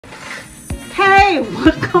Hey,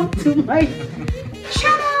 welcome to my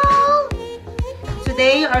channel.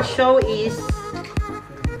 Today our show is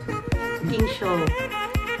cooking show.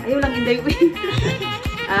 Ayaw lang inday.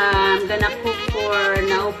 I'm gonna cook for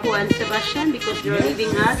Naoko and Sebastian because they're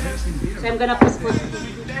leaving us. So I'm gonna put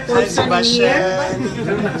Paulson here.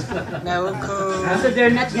 Naoko. So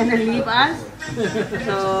they're not gonna leave us.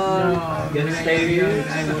 So Gonna stay here.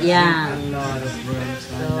 yeah. A lot of work.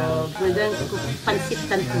 So we're going to cook pancit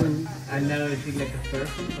canton. I know it's like a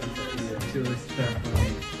perfect to start.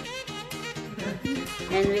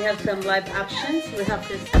 And we have some live actions. We have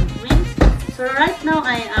some drinks. So right now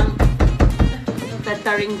I am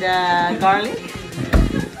battering the garlic.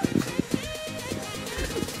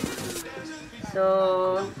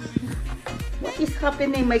 So what is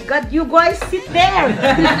happening? My God, you guys sit there.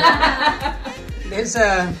 This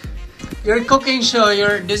your cooking show.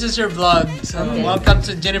 This is your vlog. So Okay. welcome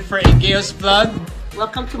to Jennifer Egeo's vlog.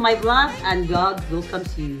 Welcome to my vlog and God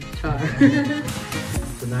welcomes you, Char.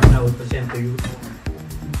 Tonight I will present to you.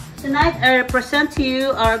 Tonight I present to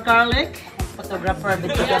you our garlic. Photographer,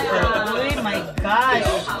 videographer. Oh my gosh.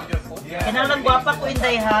 Kanalang guwapa ko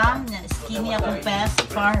inday ha. Skinny akong pes.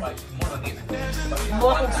 Far.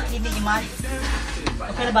 Buwa akong skinny iman.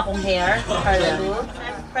 Okay na ba akong hair?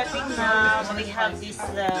 I'm prepping now. We have this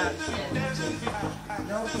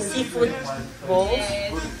seafood bowls.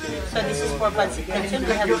 So this is for pancit canton.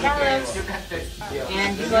 We have carrots.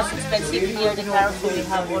 And because it's expensive here, the carrots we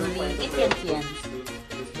have only 80 yen.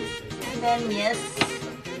 And then yes.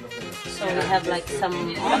 So we have like some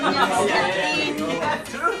onions and cream.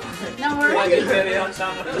 Now we're ready.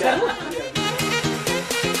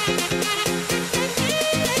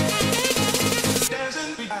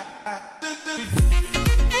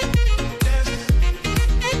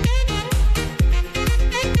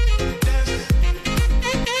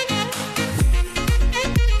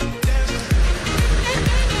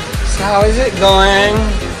 So how is it going?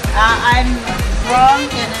 I'm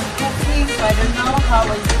drunk and I'm cooking, so I don't know how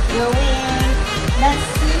is it going. Let's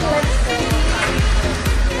see, let's see.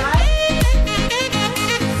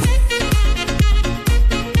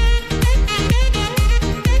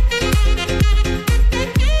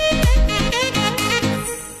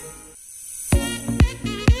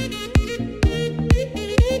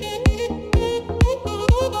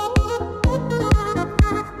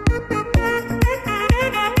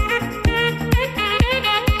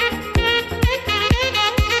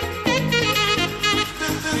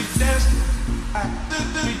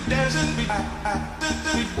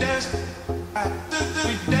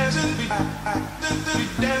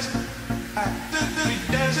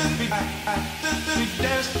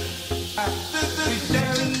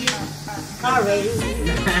 Already.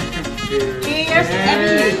 Cheers,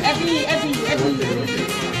 Abby.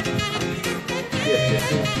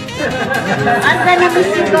 I'm gonna miss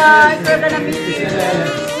you guys. We're gonna miss you.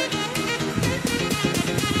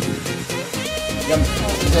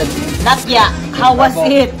 Nadia, how was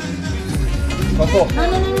it? Coco. No.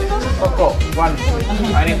 Coco. One.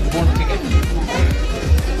 I need one ticket.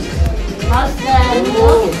 How's the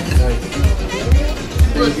noodles?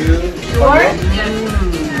 Thank you. Sure?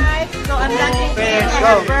 So I'm not eating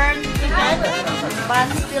and burned chicken, but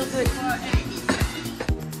still good.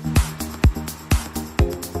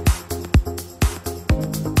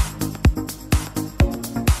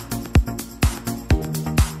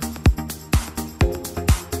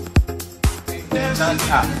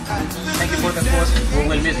 Thank you for the post. We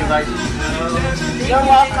will miss you guys. You're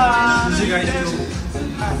welcome. See you guys.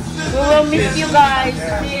 We will miss you guys.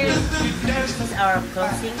 This is our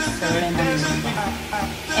closing ceremony.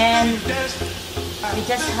 And we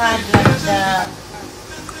just had like the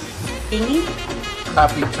thingy.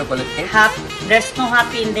 Happy chocolate cake. There's no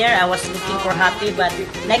happy in there. I was looking for happy, but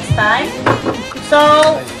next time.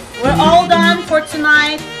 So we're all done for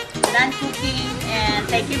tonight. Done cooking, and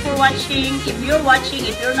thank you for watching. If you're watching,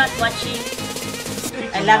 if you're not watching,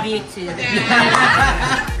 I love you too.